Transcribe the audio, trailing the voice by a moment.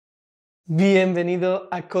Bienvenido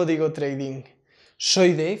a Código Trading.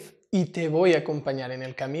 Soy Dave y te voy a acompañar en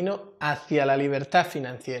el camino hacia la libertad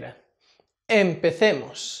financiera.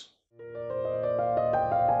 ¡Empecemos!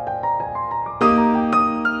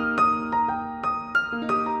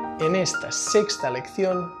 En esta sexta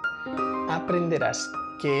lección aprenderás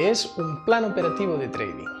qué es un plan operativo de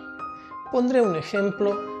trading. Pondré un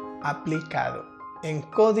ejemplo aplicado en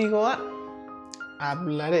código A.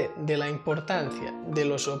 Hablaré de la importancia de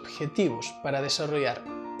los objetivos para desarrollar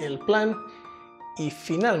el plan y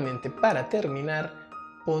finalmente, para terminar,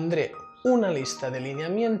 pondré una lista de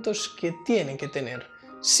lineamientos que tiene que tener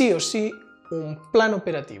sí o sí un plan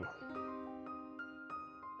operativo.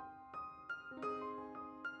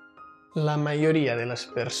 La mayoría de las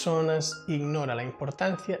personas ignora la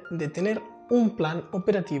importancia de tener un plan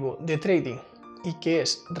operativo de trading y que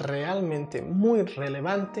es realmente muy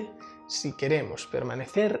relevante si queremos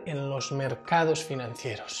permanecer en los mercados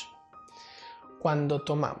financieros. Cuando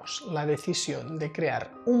tomamos la decisión de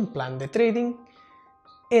crear un plan de trading,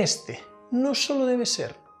 este no solo debe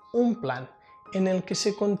ser un plan en el que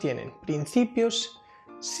se contienen principios,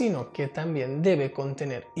 sino que también debe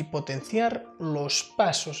contener y potenciar los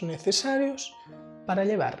pasos necesarios para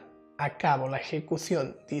llevar a cabo la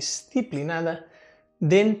ejecución disciplinada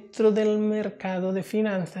dentro del mercado de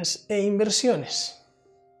finanzas e inversiones.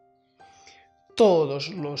 Todos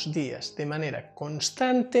los días, de manera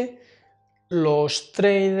constante, los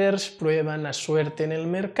traders prueban la suerte en el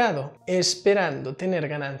mercado, esperando tener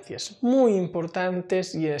ganancias muy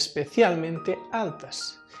importantes y especialmente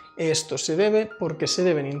altas. Esto se debe porque se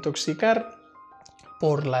deben intoxicar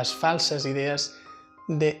por las falsas ideas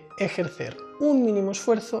de ejercer un mínimo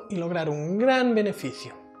esfuerzo y lograr un gran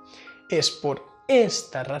beneficio. Es por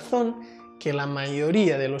esta razón que la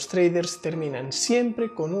mayoría de los traders terminan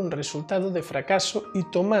siempre con un resultado de fracaso y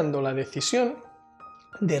tomando la decisión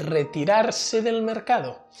de retirarse del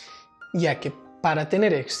mercado, ya que para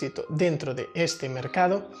tener éxito dentro de este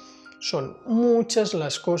mercado son muchas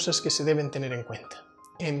las cosas que se deben tener en cuenta,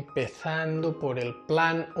 empezando por el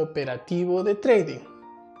plan operativo de trading.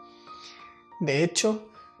 De hecho,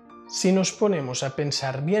 si nos ponemos a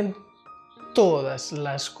pensar bien, todas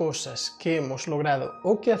las cosas que hemos logrado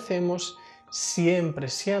o que hacemos siempre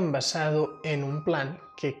se han basado en un plan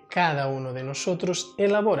que cada uno de nosotros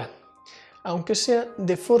elabora, aunque sea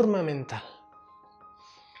de forma mental.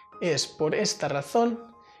 Es por esta razón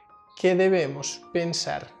que debemos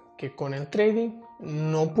pensar que con el trading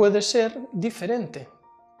no puede ser diferente.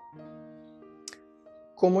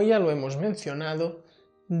 Como ya lo hemos mencionado,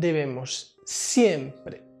 debemos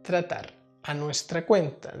siempre tratar a nuestra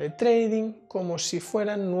cuenta de trading como si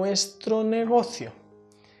fuera nuestro negocio.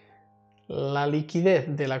 La liquidez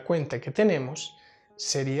de la cuenta que tenemos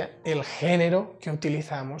sería el género que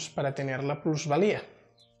utilizamos para tener la plusvalía.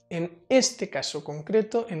 En este caso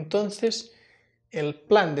concreto, entonces, el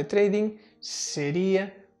plan de trading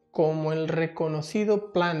sería como el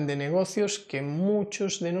reconocido plan de negocios que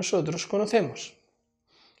muchos de nosotros conocemos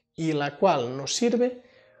y la cual nos sirve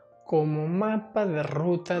como mapa de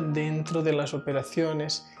ruta dentro de las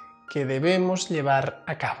operaciones que debemos llevar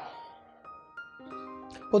a cabo.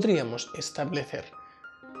 Podríamos establecer,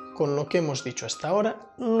 con lo que hemos dicho hasta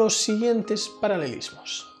ahora, los siguientes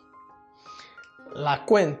paralelismos. La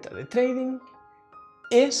cuenta de trading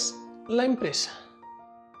es la empresa.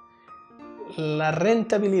 La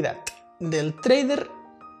rentabilidad del trader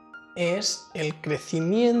es el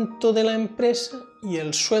crecimiento de la empresa y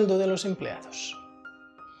el sueldo de los empleados.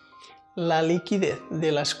 La liquidez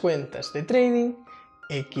de las cuentas de trading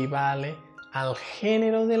equivale al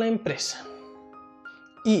género de la empresa.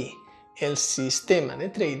 Y el sistema de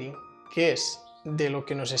trading, que es de lo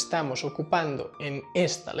que nos estamos ocupando en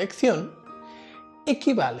esta lección,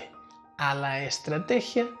 equivale a la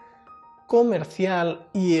estrategia comercial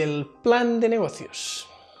y el plan de negocios.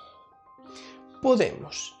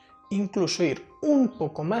 Podemos incluso ir un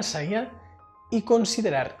poco más allá y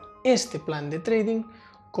considerar este plan de trading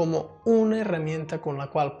como una herramienta con la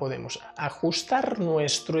cual podemos ajustar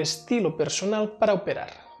nuestro estilo personal para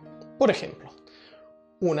operar. Por ejemplo,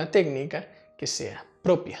 una técnica que sea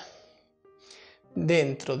propia.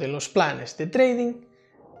 Dentro de los planes de trading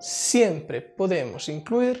siempre podemos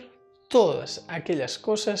incluir todas aquellas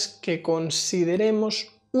cosas que consideremos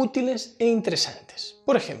útiles e interesantes.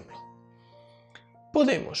 Por ejemplo,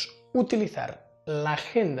 podemos utilizar la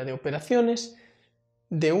agenda de operaciones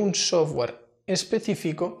de un software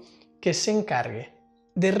específico que se encargue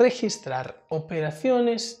de registrar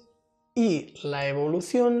operaciones y la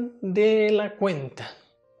evolución de la cuenta.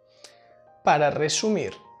 Para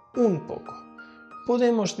resumir un poco,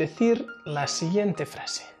 podemos decir la siguiente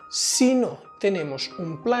frase: si no tenemos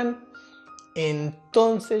un plan,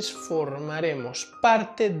 entonces formaremos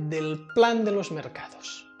parte del plan de los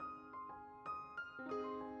mercados.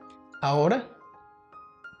 Ahora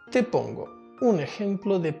te pongo un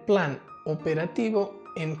ejemplo de plan operativo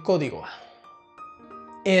en código A.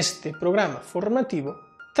 Este programa formativo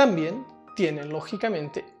también tiene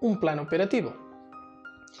lógicamente un plan operativo.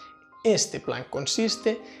 Este plan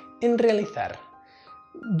consiste en realizar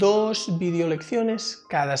 2 videolecciones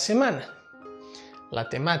cada semana. La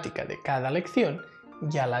temática de cada lección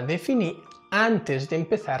ya la definí antes de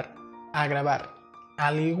empezar a grabar,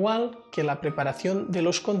 al igual que la preparación de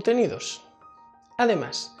los contenidos.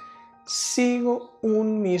 Además, sigo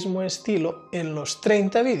un mismo estilo en los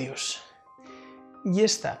 30 vídeos y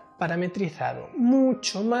está parametrizado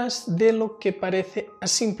mucho más de lo que parece a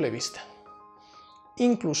simple vista.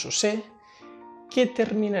 Incluso sé que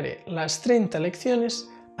terminaré las 30 lecciones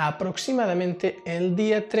aproximadamente el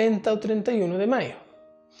día 30 o 31 de mayo,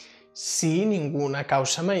 si ninguna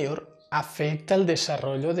causa mayor afecta el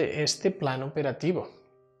desarrollo de este plan operativo.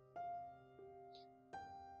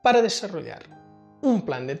 Para desarrollar un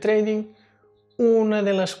plan de trading, una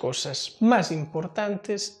de las cosas más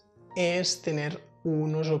importantes es tener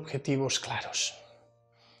unos objetivos claros.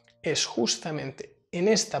 Es justamente en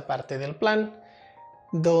esta parte del plan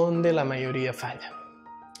donde la mayoría falla,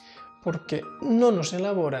 porque no nos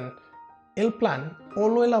elaboran el plan o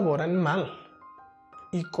lo elaboran mal,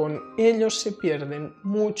 y con ellos se pierden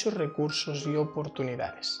muchos recursos y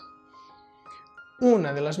oportunidades.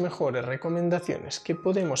 Una de las mejores recomendaciones que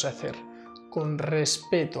podemos hacer con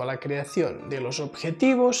respecto a la creación de los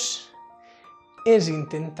objetivos es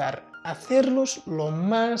intentar hacerlos lo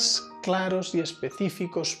más claros y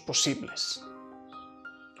específicos posibles.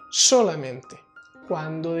 Solamente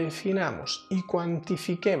cuando definamos y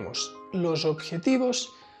cuantifiquemos los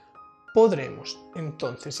objetivos, podremos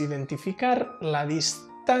entonces identificar la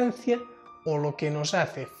distancia o lo que nos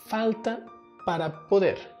hace falta para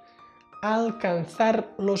poder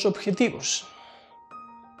alcanzar los objetivos.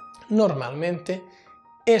 Normalmente,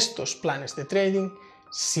 estos planes de trading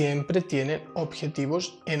siempre tienen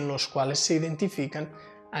objetivos en los cuales se identifican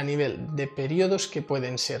a nivel de periodos que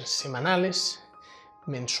pueden ser semanales,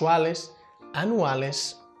 mensuales,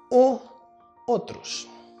 anuales o otros.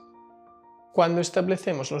 Cuando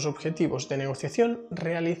establecemos los objetivos de negociación,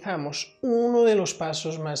 realizamos uno de los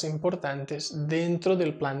pasos más importantes dentro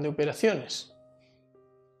del plan de operaciones.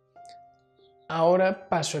 Ahora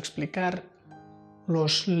paso a explicar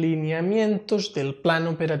los lineamientos del plan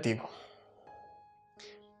operativo.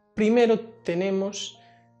 Primero tenemos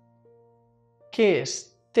qué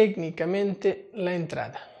es técnicamente la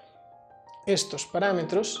entrada. Estos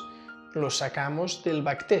parámetros los sacamos del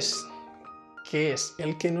backtest, que es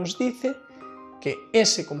el que nos dice que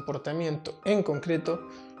ese comportamiento en concreto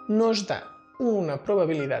nos da una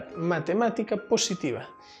probabilidad matemática positiva,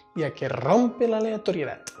 ya que rompe la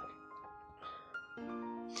aleatoriedad.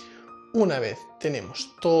 Una vez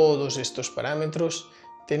tenemos todos estos parámetros,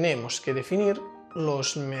 tenemos que definir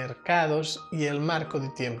los mercados y el marco de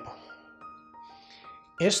tiempo.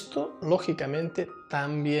 Esto, lógicamente,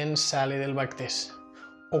 también sale del backtest,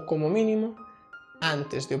 o como mínimo,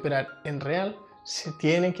 antes de operar en real, se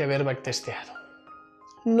tiene que haber backtesteado.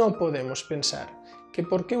 No podemos pensar que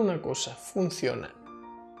porque una cosa funciona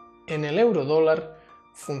en el euro-dólar,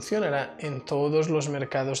 funcionará en todos los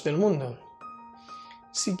mercados del mundo.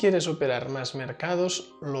 Si quieres operar más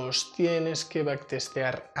mercados, los tienes que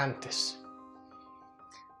backtestear antes.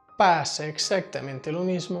 Pasa exactamente lo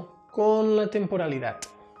mismo con la temporalidad.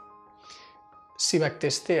 Si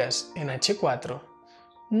backtesteas en H4,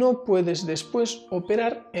 no puedes después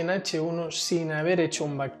operar en H1 sin haber hecho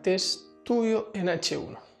un backtest tuyo en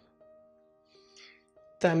H1.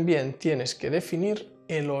 También tienes que definir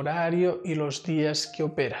el horario y los días que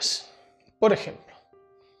operas. Por ejemplo,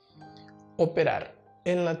 operar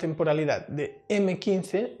en la temporalidad de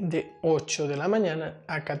M15 de 8 de la mañana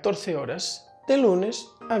a 14 horas, de lunes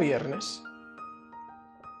a viernes.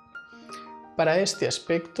 Para este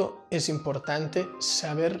aspecto es importante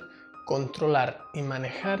saber controlar y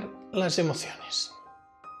manejar las emociones.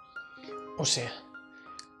 O sea,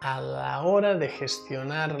 a la hora de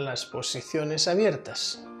gestionar las posiciones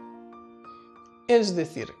abiertas. Es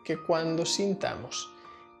decir, que cuando sintamos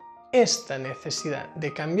esta necesidad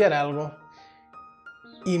de cambiar algo,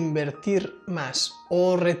 invertir más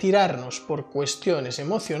o retirarnos por cuestiones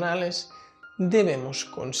emocionales, debemos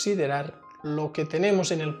considerar lo que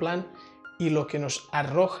tenemos en el plan y lo que nos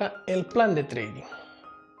arroja el plan de trading.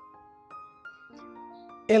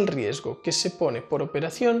 El riesgo que se pone por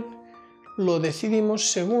operación lo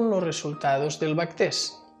decidimos según los resultados del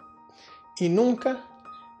backtest y nunca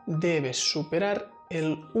debe superar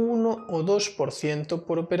el 1 o 2%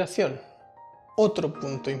 por operación. Otro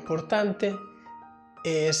punto importante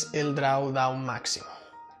es el drawdown máximo.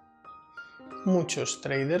 Muchos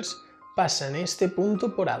traders pasan este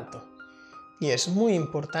punto por alto y es muy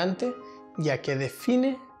importante ya que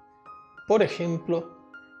define, por ejemplo,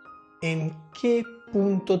 en qué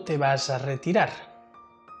punto te vas a retirar.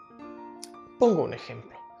 Pongo un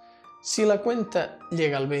ejemplo. Si la cuenta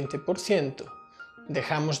llega al 20%,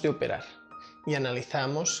 dejamos de operar y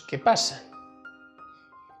analizamos qué pasa.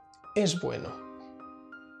 Es bueno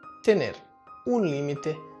tener un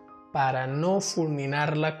límite para no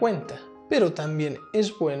fulminar la cuenta, pero también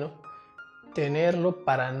es bueno tenerlo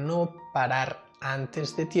para no parar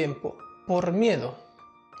antes de tiempo por miedo.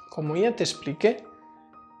 Como ya te expliqué,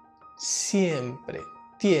 siempre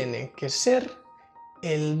tiene que ser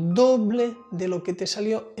el doble de lo que te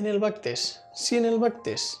salió en el backtest. Si en el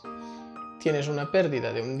backtest tienes una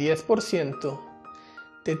pérdida de un 10%,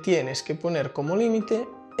 te tienes que poner como límite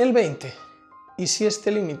el 20%. Y si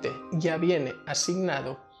este límite ya viene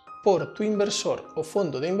asignado por tu inversor o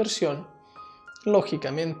fondo de inversión,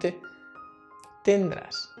 lógicamente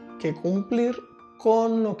tendrás que cumplir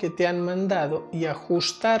con lo que te han mandado y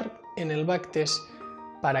ajustar en el backtest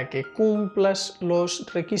para que cumplas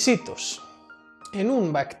los requisitos. En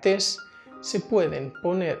un backtest se pueden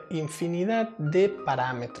poner infinidad de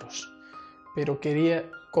parámetros, pero quería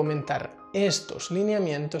comentar estos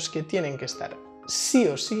lineamientos que tienen que estar sí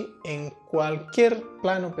o sí en cualquier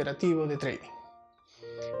plan operativo de trading.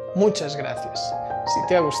 Muchas gracias. Si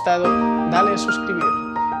te ha gustado, dale a suscribir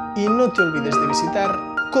y no te olvides de visitar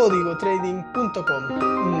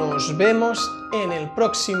códigotrading.com. Nos vemos en el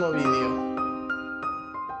próximo vídeo.